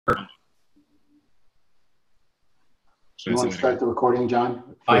You want to start the recording,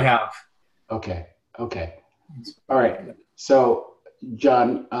 John? I have. Okay. All right. So,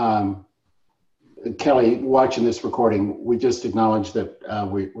 John, Kelly, watching this recording, we just acknowledged that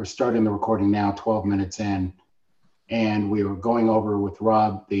we're starting the recording now, 12 minutes in, and we were going over with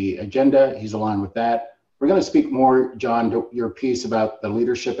Rob the agenda. He's aligned with that. We're going to speak more, John, to your piece about the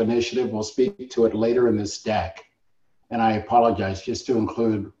leadership initiative. We'll speak to it later in this deck. And I apologize, just to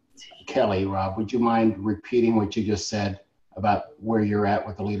include Kelly, Rob, would you mind repeating what you just said about where you're at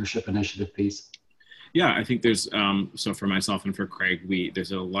with the leadership initiative piece? Yeah, I think there's, so for myself and for Craig,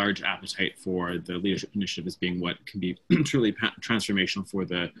 there's a large appetite for the leadership initiative as being what can be truly transformational for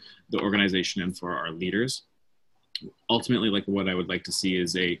the organization and for our leaders. Ultimately, like what I would like to see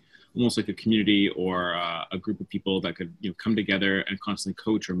is almost like a community or a group of people that could come together and constantly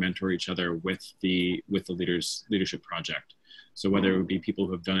coach or mentor each other with the leadership project. So whether it would be people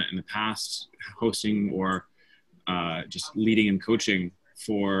who have done it in the past, hosting or just leading and coaching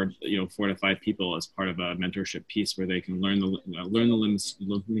for 4 to 5 people as part of a mentorship piece where they can learn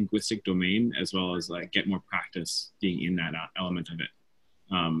the linguistic domain as well as get more practice being in that element of it.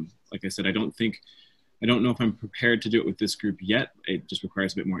 Like I said, I don't know if I'm prepared to do it with this group yet. It just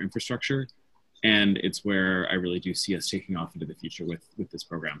requires a bit more infrastructure, and it's where I really do see us taking off into the future with this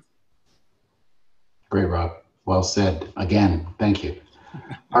program. Great, Rob. Well said. Again, thank you.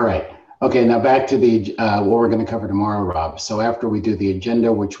 All right. Okay, now back to what we're going to cover tomorrow, Rob. So after we do the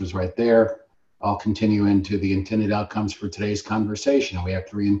agenda, which was right there, I'll continue into the intended outcomes for today's conversation. We have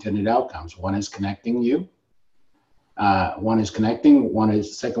 3 intended outcomes. One is connecting you. One is connecting,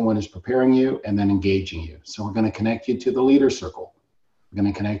 second one is preparing you, and then engaging you. So we're going to connect you to the leader circle. We're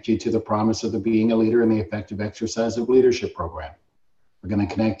going to connect you to the promise of being a leader in the effective exercise of leadership program. We're going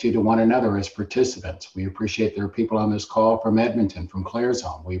to connect you to one another as participants. We appreciate there are people on this call from Edmonton, from Claire's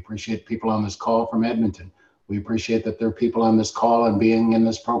home. We appreciate people on this call from Edmonton. We appreciate that there are people on this call and being in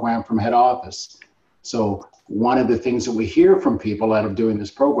this program from head office. So one of the things that we hear from people out of doing this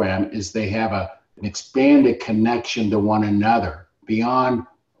program is they have an expanded connection to one another beyond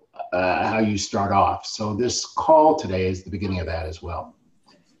how you start off. So this call today is the beginning of that as well.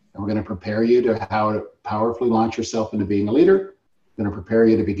 And we're going to prepare you to how to powerfully launch yourself into being a leader. We're going to prepare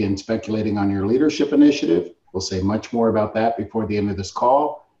you to begin speculating on your leadership initiative. We'll say much more about that before the end of this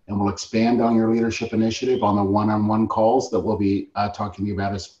call, and we'll expand on your leadership initiative on the one-on-one calls that we'll be talking to you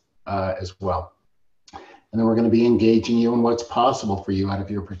about as well. And then we're going to be engaging you in what's possible for you out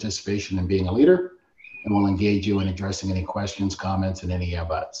of your participation in being a leader, and we'll engage you in addressing any questions, comments, and any yeah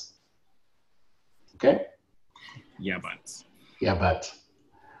buts. Okay? Yeah buts. Yeah buts.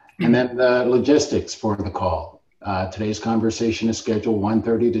 And then the logistics for the call. Today's conversation is scheduled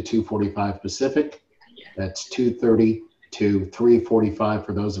 1:30 to 2:45 Pacific. That's 2:30 to 3:45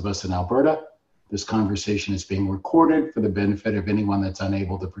 for those of us in Alberta. This conversation is being recorded for the benefit of anyone that's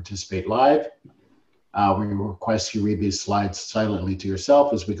unable to participate live. We request you read these slides silently to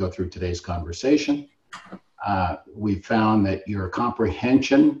yourself as we go through today's conversation. We found that your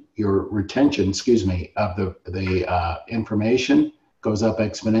retention, of the information goes up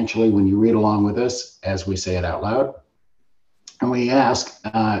exponentially when you read along with us as we say it out loud. And we ask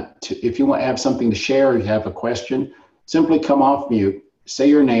if you want to have something to share or you have a question, simply come off mute, say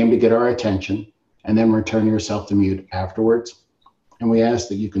your name to get our attention, and then return yourself to mute afterwards. And we ask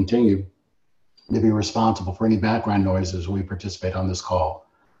that you continue to be responsible for any background noise as we participate on this call.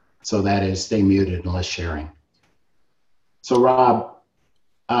 So that is, stay muted unless sharing. So Rob,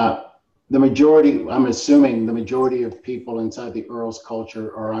 I'm assuming the majority of people inside the Earls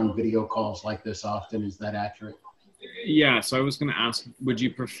culture are on video calls like this often. Is that accurate? Yeah, so I was going to ask, would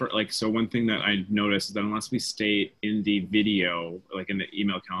you prefer, so one thing that I noticed is that unless we state in the video, like in the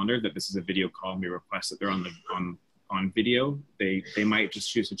email calendar, that this is a video call and we request that they're on video, they might just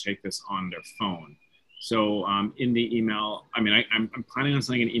choose to take this on their phone. So in the email, I'm planning on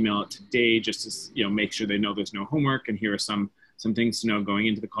sending an email today just to make sure they know there's no homework, and here are some things to know going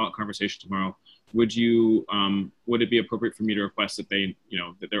into the conversation tomorrow. Would it be appropriate for me to request that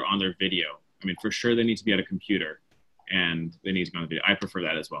that they're on their video? For sure they need to be at a computer and they need to be on the video. I prefer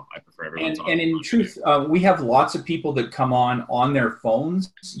that as well. I prefer everyone's on. And in truth, we have lots of people that come on their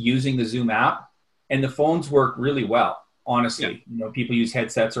phones using the Zoom app, and the phones work really well, honestly. Yeah. People use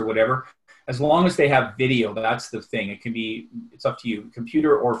headsets or whatever. As long as they have video, that's the thing. It's up to you,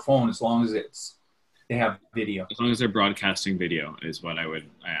 computer or phone, as long as they have video. As long as they're broadcasting video is what I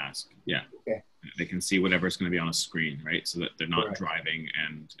ask. Yeah. Okay. They can see whatever's going to be on a screen, right? So that they're not driving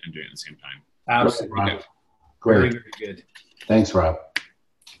and doing it at the same time. Absolutely. Right. Great. Very, very good. Thanks, Rob.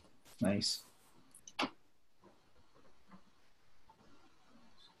 Nice.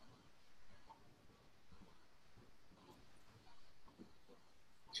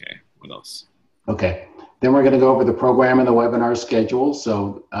 what else? Okay. Then we're going to go over the program and the webinar schedule.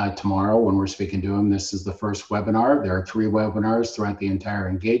 So tomorrow when we're speaking to them, this is the first webinar. There are 3 webinars throughout the entire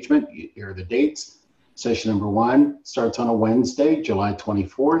engagement. Here are the dates. Session number 1 starts on a Wednesday, July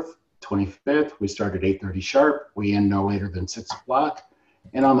 24th, 25th. We start at 8:30 sharp. We end no later than 6 o'clock.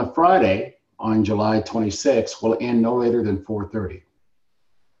 And on the Friday, on July 26th, we'll end no later than 4:30.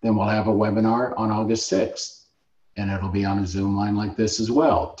 Then we'll have a webinar on August 6th. And it'll be on a Zoom line like this as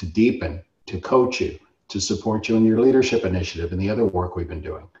well, to deepen, to coach you, to support you in your leadership initiative and the other work we've been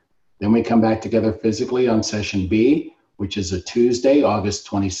doing. Then we come back together physically on session B, which is a Tuesday, August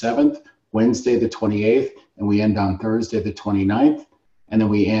 27th, Wednesday the 28th, and we end on Thursday the 29th. And then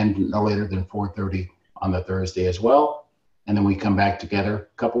we end no later than 4:30 on the Thursday as well. And then we come back together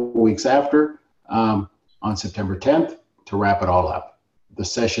a couple of weeks after on September 10th to wrap it all up. The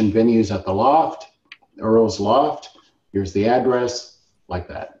session venues at the Loft, Earl's Loft. Here's the address, like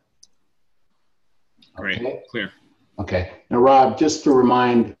that. Great, okay. Clear. Okay. Now, Rob, just to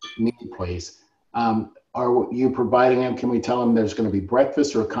remind me, please, are you providing them? Can we tell them there's going to be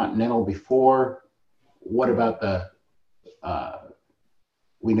breakfast or a continental before? What about the,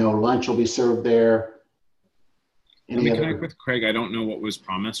 we know lunch will be served there. Let me connect with Craig. I don't know what was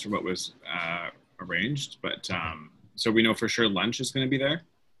promised or what was arranged, but so we know for sure lunch is going to be there.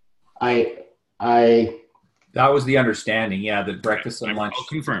 That was the understanding, yeah, that breakfast and lunch. I'll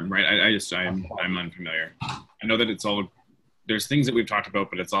confirm, right? I'm unfamiliar. I know that it's all, there's things that we've talked about,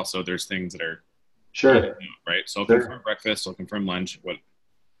 but it's also, there's things that are, sure, right? So I'll confirm breakfast, I'll confirm lunch,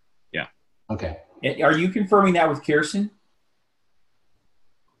 yeah. Okay. Are you confirming that with Kirsten?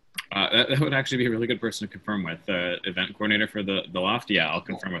 That would actually be a really good person to confirm with. The event coordinator for the Loft, yeah, I'll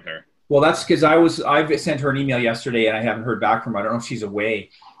confirm with her. Well, that's because I've sent her an email yesterday and I haven't heard back from her. I don't know if she's away.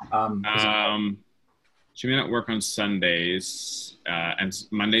 She may not work on Sundays, and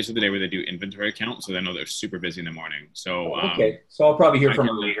Mondays are the day where they do inventory count, so I know they're super busy in the morning. So okay, so I'll probably hear from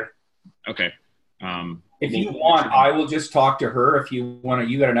her later. Okay. If you want, I will just talk to her. If you want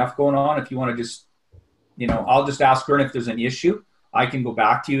to, you got enough going on. If you want to just, I'll just ask her, and if there's an issue, I can go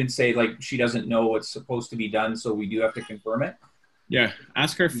back to you and say, like, she doesn't know what's supposed to be done, so we do have to confirm it. Yeah,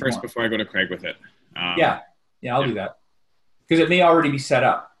 ask her first before I go to Craig with it. Yeah, I'll do that. Because it may already be set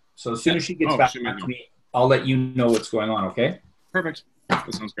up. So as soon as she gets back to me, I'll let you know what's going on, okay? Perfect.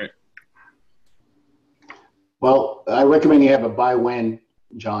 That sounds great. Well, I recommend you have a by when,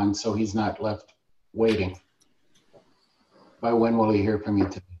 John, so he's not left waiting. By when will he hear from you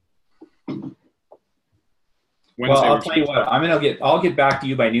today? Well, I'll tell you what. I'll get back to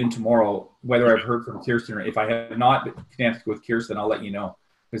you by noon tomorrow, whether I've heard from Kirsten or if I have not connected with Kirsten, I'll let you know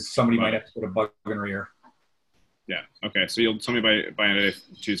because somebody might have to put a bug in her ear. Yeah. Okay. So you'll tell me by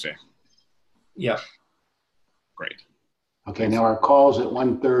Tuesday. Yeah. Great. Okay. Now our call's at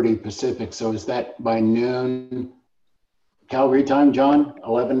 1:30 Pacific. So is that by noon Calgary time, John?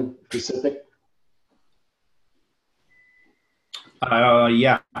 11 Pacific?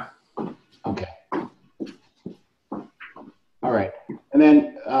 Yeah. Okay. All right. And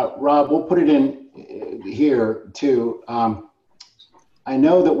then, Rob, we'll put it in here too. I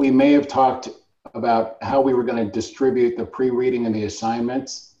know that we may have talked about how we were going to distribute the pre-reading and the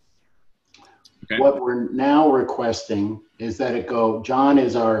assignments. Okay. What we're now requesting is that it go, John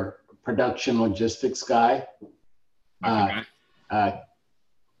is our production logistics guy.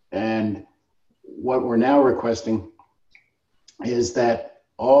 And what we're now requesting is that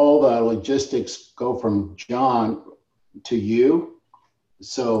all the logistics go from John to you.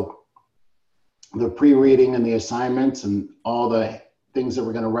 So the pre-reading and the assignments and all the things that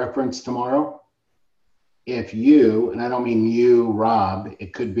we're going to reference tomorrow, if you, and I don't mean you, Rob,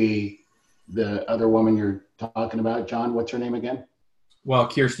 it could be the other woman you're talking about, John, what's her name again? Well,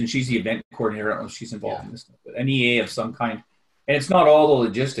 Kirsten, she's the event coordinator. I don't know if she's involved in this, but an EA of some kind. And it's not all the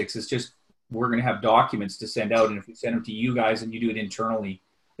logistics. It's just we're going to have documents to send out. And if we send them to you guys and you do it internally,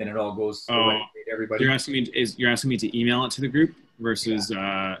 then it all goes to everybody. You're asking me to email it to the group versus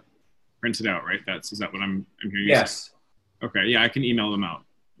print it out, right? Is that what I'm hearing? Yes. Okay. Yeah, I can email them out.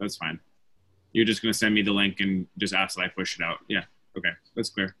 That's fine. You're just going to send me the link and just ask that I push it out. Yeah. Okay. That's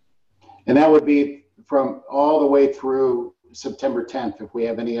clear. And that would be from all the way through September 10th, if we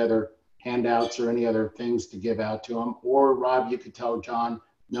have any other handouts or any other things to give out to them. Or Rob, you could tell John,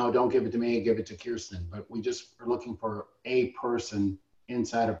 no, don't give it to me, give it to Kirsten. But we just are looking for a person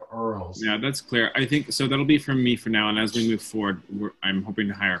inside of Earl's. Yeah, that's clear. I think, so that'll be from me for now. And as we move forward, I'm hoping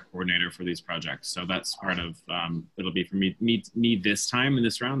to hire a coordinator for these projects. So that's part of, it'll be for me this time in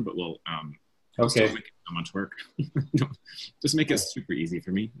this round, but we'll, okay. Make it so much work. Just make it super easy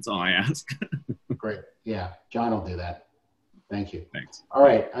for me. That's all I ask. Great. Yeah. John will do that. Thank you. Thanks. All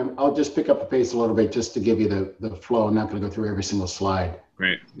right, I'll just pick up the pace a little bit just to give you the flow. I'm not going to go through every single slide.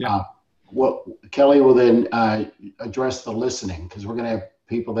 Great. Yeah. Well, Kelly will then address the listening, because we're going to have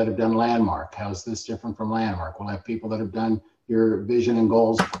people that have done Landmark. How's this different from Landmark? We'll have people that have done your vision and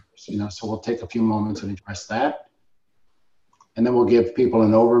goals, so we'll take a few moments and address that. And then we'll give people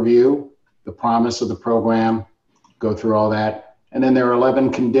an overview, the promise of the program, go through all that. And then there are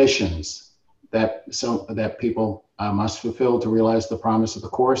 11 conditions that people must fulfill to realize the promise of the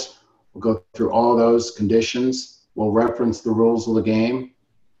course. We'll go through all those conditions. We'll reference the rules of the game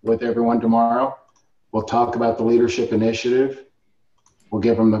with everyone tomorrow. We'll talk about the leadership initiative. We'll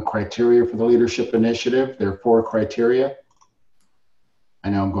give them the criteria for the leadership initiative. There are 4 criteria. I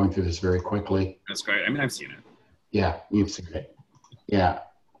know I'm going through this very quickly. That's great. I mean, I've seen it. Yeah, you've seen it. Yeah.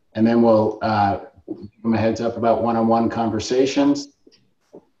 And then we'll give them a heads up about one-on-one conversations,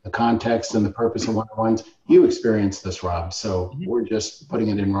 the context and the purpose of one-on-ones. You experienced this, Rob, so we're just putting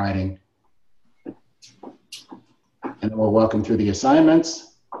it in writing. And then we'll walk them through the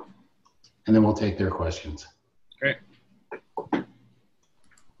assignments, and then we'll take their questions. Great.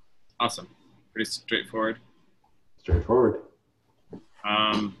 Awesome. Pretty straightforward. Straightforward.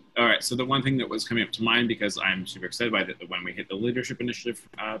 All right. So the one thing that was coming up to mind, because I'm super excited by that when we hit the leadership initiative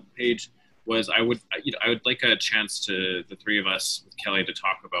page, was I would like a chance to the 3 of us with Kelly to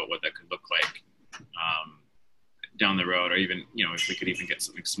talk about what that could look like down the road, or even if we could even get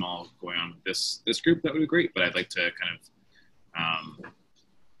something small going on with this group, that would be great. But I'd like to kind of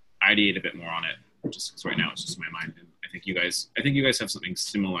ideate a bit more on it, just because right now it's just in my mind. And I think you guys have something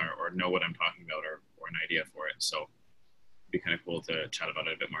similar or know what I'm talking about, or an idea for it. So it'd be kind of cool to chat about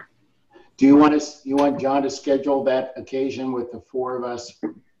it a bit more. Do you want John to schedule that occasion with the 4 of us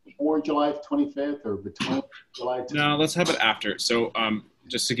before July 25th or between July 25th? No, let's have it after. So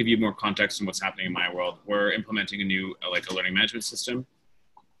just to give you more context on what's happening in my world, we're implementing a new a learning management system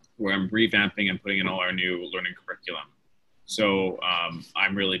where I'm revamping and putting in all our new learning curriculum. So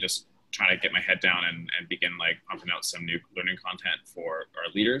I'm really just trying to get my head down and begin pumping out some new learning content for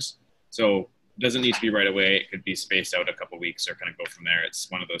our leaders. So it doesn't need to be right away. It could be spaced out a couple of weeks or kind of go from there.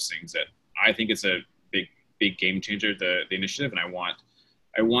 It's one of those things that I think it's a big game changer, the initiative, and I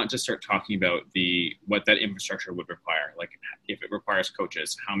want to start talking about what that infrastructure would require. Like if it requires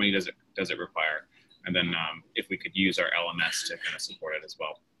coaches, how many does it require? And then if we could use our LMS to kind of support it as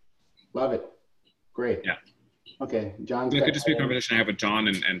well. Love it. Great. Yeah. Okay, John. It could just be a conversation I have with John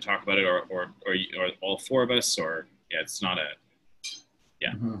and talk about it, or all 4 of us, or it's not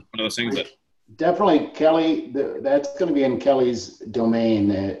one of those things that. Definitely, Kelly, that's going to be in Kelly's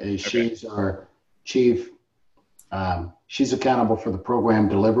domain. She's our chief. She's accountable for the program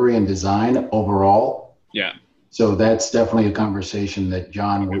delivery and design overall. Yeah. So that's definitely a conversation that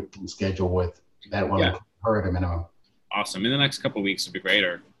John can schedule with. That will her at a minimum. Awesome. In the next couple of weeks would be great.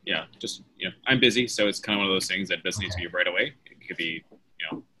 Or I'm busy, so it's kind of one of those things that doesn't need to be right away. It could be,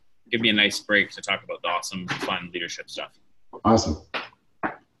 give me a nice break to talk about the awesome, fun leadership stuff. Awesome.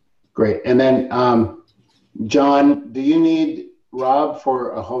 Great. And then, John, do you need Rob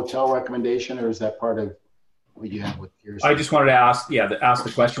for a hotel recommendation, or is that part of what you have with Kirsten? I just wanted to ask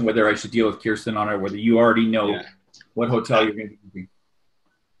the question whether I should deal with Kirsten on it, whether you already know what hotel you're going to be.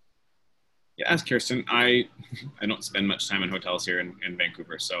 Yeah, ask Kirsten. I don't spend much time in hotels here in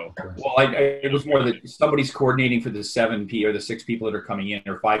Vancouver, so. Well, it was more that somebody's coordinating for the 7 or the 6 people that are coming in,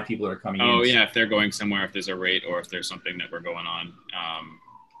 or 5 people that are coming in. Oh yeah, if they're going somewhere, if there's a rate, or if there's something that we're going on. I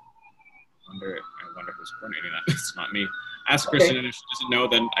wonder who's coordinating that. It's not me. Ask Kirsten, and if she doesn't know,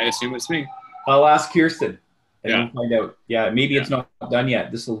 then I assume it's me. I'll ask Kirsten and find out. Yeah, maybe it's not done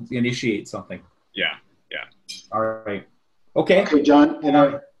yet. This will initiate something. Yeah. All right. Okay. Okay, John, in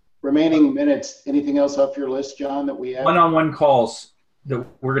our remaining minutes, anything else off your list, John, that we have? One-on-one calls. We're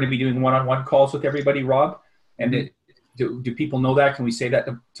going to be doing one-on-one calls with everybody, Rob. And do people know that? Can we say that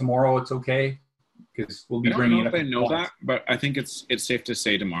tomorrow? It's okay? Because we'll be bringing it up. I don't know if I know that, but I think it's safe to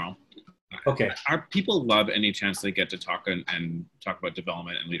say tomorrow. Okay. Our people love any chance they get to talk and talk about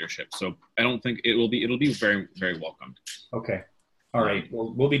development and leadership. So I don't think it'll be very, very welcomed. Okay. All right.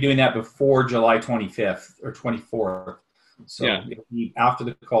 Well, we'll be doing that before July 25th or 24th. So it'll be after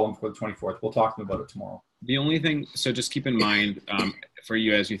the column for the 24th. We'll talk to them about it tomorrow. The only thing, so just keep in mind for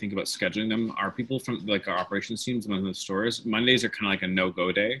you as you think about scheduling them, our people from our operations teams in the stores, Mondays are kind of like a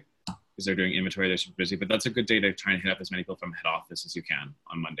no-go day because they're doing inventory, they're super busy, but that's a good day to try and hit up as many people from head office as you can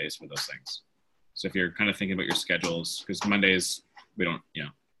on Mondays for those things. So if you're kind of thinking about your schedules, because Mondays, we don't,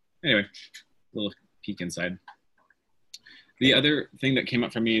 anyway, a little peek inside. The other thing that came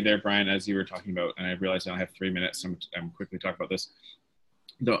up for me there, Brian, as you were talking about, and I realized I only have 3 minutes, so I'm quickly talk about this.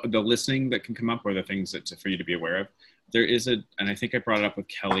 The listening that can come up, or the things that for you to be aware of. there is and I think I brought it up with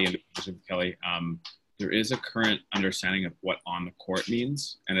Kelly and with Kelly. There is a current understanding of what on the court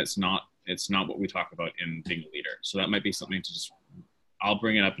means, and it's not what we talk about in being a leader. So that might be something to just, I'll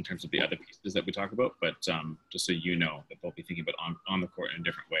bring it up in terms of the other pieces that we talk about, but just so you know that they'll be thinking about on the court in a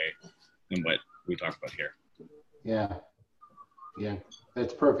different way than what we talk about here. Yeah,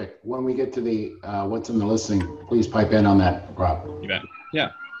 that's perfect. When we get to the what's in the listing, please pipe in on that, Rob. You bet. Yeah.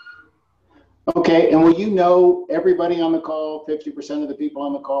 Okay, and will you know everybody on the call, 50% of the people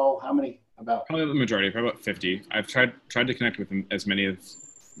on the call? How many? About probably the majority, probably about 50. I've tried to connect with them, as many of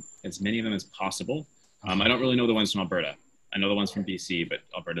them as possible. I don't really know the ones from Alberta. I know the ones from BC, but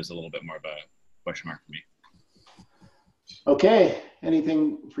Alberta's a little bit more of a question mark for me. Okay,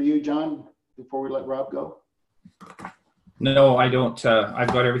 anything for you, John, before we let Rob go? No, I don't.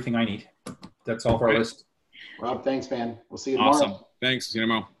 I've got everything I need. That's all for our list. Rob, thanks, man. We'll see you tomorrow. Awesome. Thanks. See you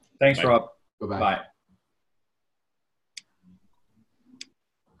tomorrow. Thanks, Bye. Rob. Bye-bye. Bye.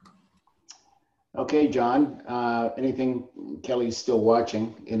 Okay, John, anything, Kelly's still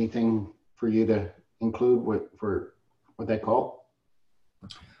watching, anything for you to include for that call?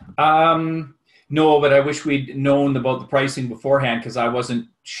 No, but I wish we'd known about the pricing beforehand, because I wasn't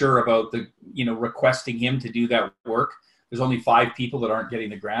sure about requesting him to do that work. There's only 5 people that aren't getting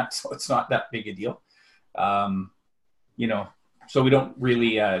the grant, so it's not that big a deal. So we don't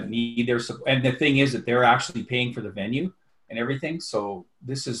really need their support. And the thing is that they're actually paying for the venue and everything. So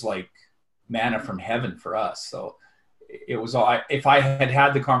this is like manna from heaven for us. So it was all, if I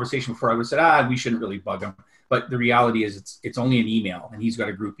had the conversation before, I would have said, we shouldn't really bug him. But the reality is it's only an email, and he's got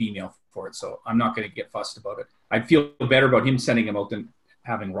a group email for it. So I'm not going to get fussed about it. I'd feel better about him sending them out than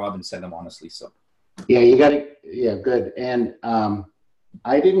having Robin send them, honestly. So yeah, you got it. Yeah, good. And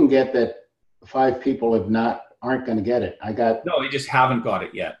I didn't get that 5 people aren't going to get it. No, they just haven't got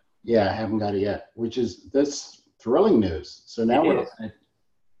it yet. Yeah, I haven't got it yet, that's thrilling news. So now we're looking at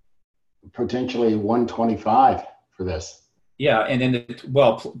potentially 125 for this. Yeah, and then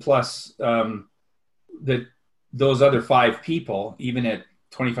plus those other 5 people, even at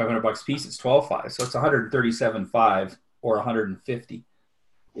 $2,500 a piece, it's $12,500. So it's $137,500 or $150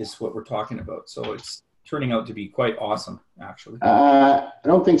 is what we're talking about. So it's turning out to be quite awesome, actually. I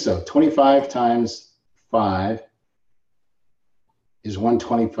don't think so. 25 times 5 is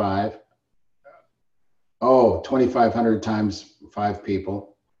 125. Oh, 2,500 times 5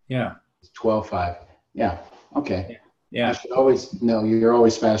 people. Yeah. It's 12,500. Yeah. Okay. Yeah. You should always know you're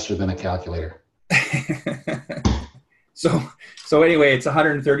always faster than a calculator. So anyway, it's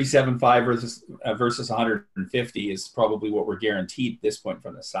 137.5 versus 150 is probably what we're guaranteed at this point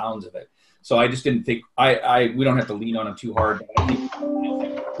from the sounds of it. So I just didn't think we don't have to lean on him too hard. But I think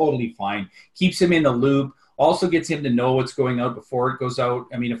totally fine. Keeps him in the loop. Also gets him to know what's going out before it goes out.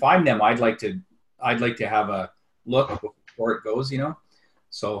 I mean, if I'm them, I'd like to have a look before it goes.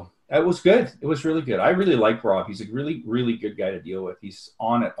 So it was good. It was really good. I really like Rob. He's a really, really good guy to deal with. He's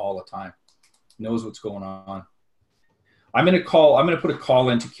on it all the time. Knows what's going on. I'm going to put a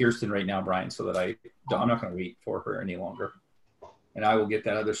call into Kirsten right now, Brian, so that I'm not going to wait for her any longer. And I will get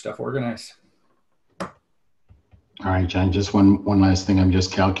that other stuff organized. All right, John, just one last thing. I'm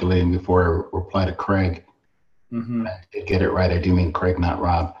just calculating before I reply to Craig. Mm-hmm. I did get it right. I do mean Craig, not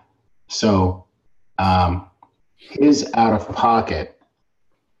Rob. So his out of pocket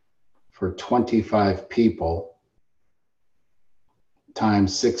for 25 people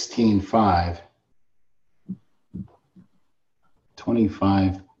times 16.5,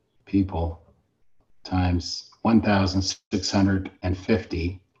 25 people times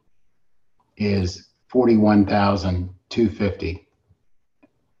 1,650 is 41,250. Is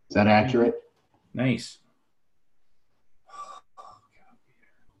that accurate? Nice.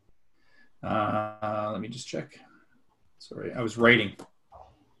 Let me just check. Sorry, I was writing.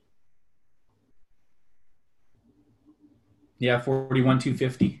 Yeah,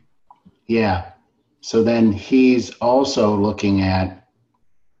 41,250. Yeah. So then he's also looking at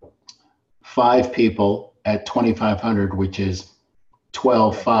 5 people at 2,500, which is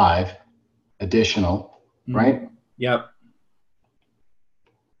 12,500 additional, right? Yep.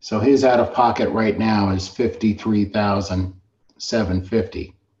 So his out of pocket right now is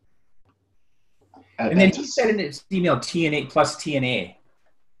 53,750. And then he said in his email TNA plus TNA.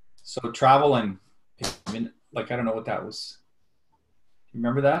 So travel and I don't know what that was. You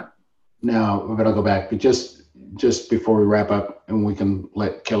remember that? No, but I'll go back. But just before we wrap up, and we can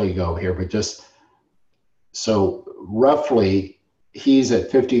let Kelly go here, but just so roughly he's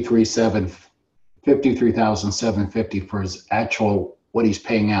at 53,750 for his actual what he's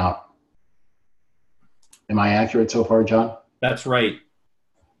paying out. Am I accurate so far, John? That's right.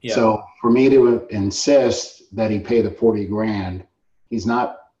 Yeah. So for me to insist that he pay the 40 grand, he's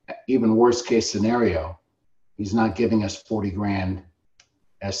not, even worst case scenario, he's not giving us 40 grand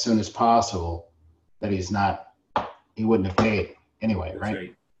as soon as possible, that he wouldn't have paid anyway,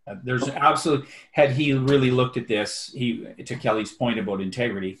 right? There's absolutely, had he really looked at this, to Kelly's point about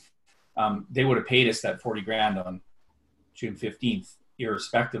integrity, they would have paid us that 40 grand on June 15th,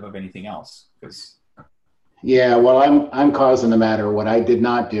 irrespective of anything else. Yeah, well, I'm causing the matter. What I did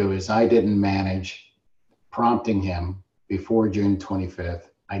not do is I didn't manage prompting him before June 25th.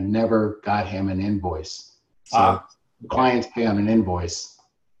 I never got him an invoice. So clients pay on an invoice.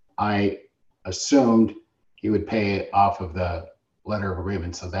 I assumed he would pay it off of the letter of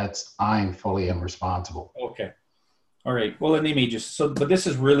agreement. So I'm fully responsible. Okay. All right. Well, then they may but this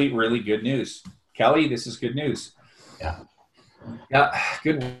is really, really good news. Kelly, this is good news. Yeah. Yeah.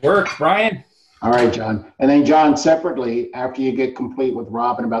 Good work, Brian. All right, John. And then John, separately, after you get complete with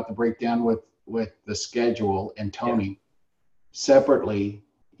Robin about the breakdown with the schedule and Tony, separately,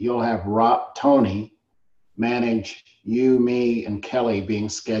 you'll have Tony manage you, me, and Kelly being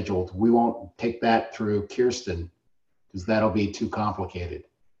scheduled. We won't take that through Kirsten because that'll be too complicated.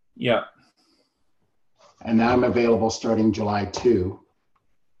 Yeah. And I'm available starting July 2.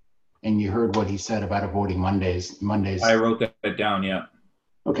 And you heard what he said about avoiding Mondays. I wrote that down, yeah.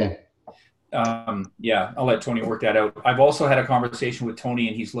 Okay. Yeah, I'll let Tony work that out. I've also had a conversation with Tony,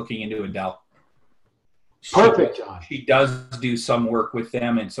 and he's looking into Adele. Perfect, John. She does do some work with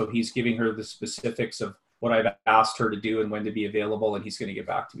them, and so he's giving her the specifics of what I've asked her to do and when to be available, and he's going to get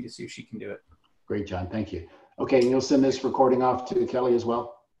back to me to see if she can do it. Great, John. Thank you. Okay, and you'll send this recording off to Kelly as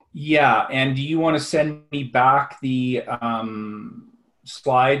well? Yeah, and do you want to send me back the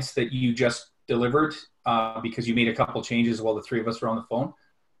slides that you just delivered because you made a couple changes while the three of us were on the phone?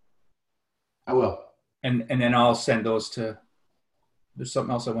 I will. And then I'll send those to, there's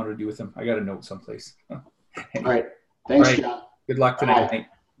something else I wanted to do with them. I got a note someplace. All right. Thanks, All right. John. Good luck tonight. Okay.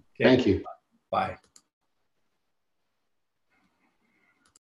 Thank you. Bye.